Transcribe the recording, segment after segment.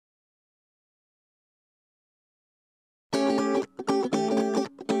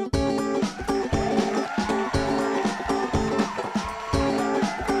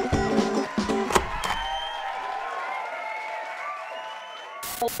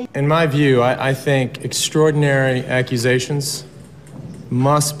In my view, I think extraordinary accusations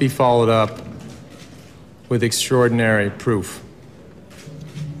must be followed up with extraordinary proof.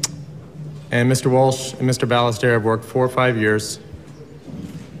 And Mr. Walsh and Mr. Ballester have worked 4 or 5 years,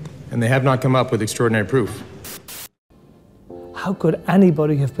 and they have not come up with extraordinary proof. How could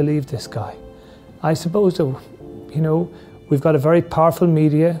anybody have believed this guy? I suppose, you know, we've got a very powerful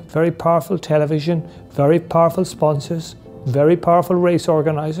media, very powerful television, very powerful sponsors, very powerful race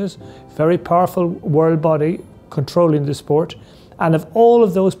organisers, very powerful world body controlling the sport. And if all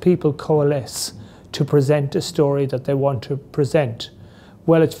of those people coalesce to present a story that they want to present,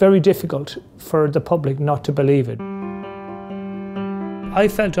 well, it's very difficult for the public not to believe it. I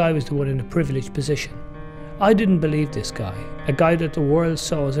felt I was the one in a privileged position. I didn't believe this guy, a guy that the world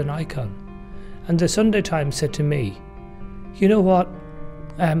saw as an icon. And the Sunday Times said to me, you know what,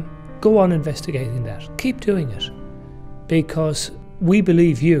 go on investigating that, keep doing it. Because we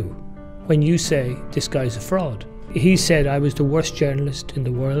believe you when you say this guy's a fraud. He said I was the worst journalist in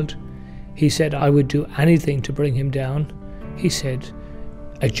the world. He said I would do anything to bring him down. He said,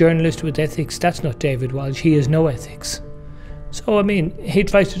 a journalist with ethics, that's not David Walsh, he has no ethics. So, I mean, he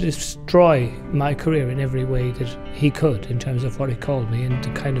tried to destroy my career in every way that he could in terms of what he called me and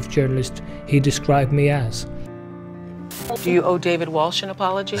the kind of journalist he described me as. Do you owe David Walsh an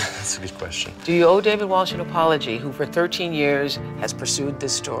apology? That's a good question. Do you owe David Walsh an apology, who for 13 years has pursued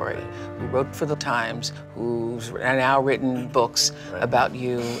this story, who wrote for the Times, who's now written books about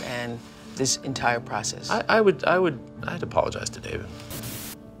you and this entire process? I'd apologize to David.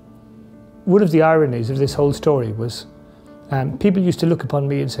 One of the ironies of this whole story was people used to look upon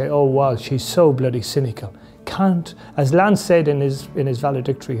me and say, oh, wow, she's so bloody cynical. Can't, as Lance said in his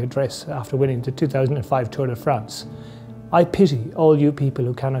valedictory address after winning the 2005 Tour de France, I pity all you people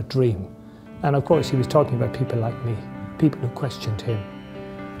who cannot dream. And of course he was talking about people like me, people who questioned him.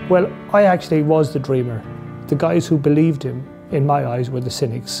 Well, I actually was the dreamer. The guys who believed him, in my eyes, were the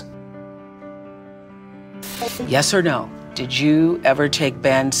cynics. Yes or no? Did you ever take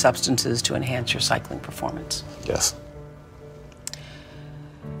banned substances to enhance your cycling performance? Yes.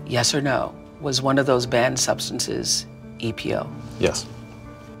 Yes or no? Was one of those banned substances EPO? Yes.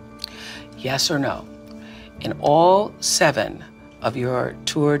 Yes or no? In all 7 of your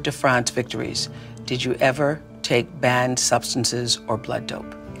Tour de France victories, did you ever take banned substances or blood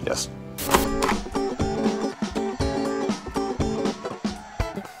dope? Yes.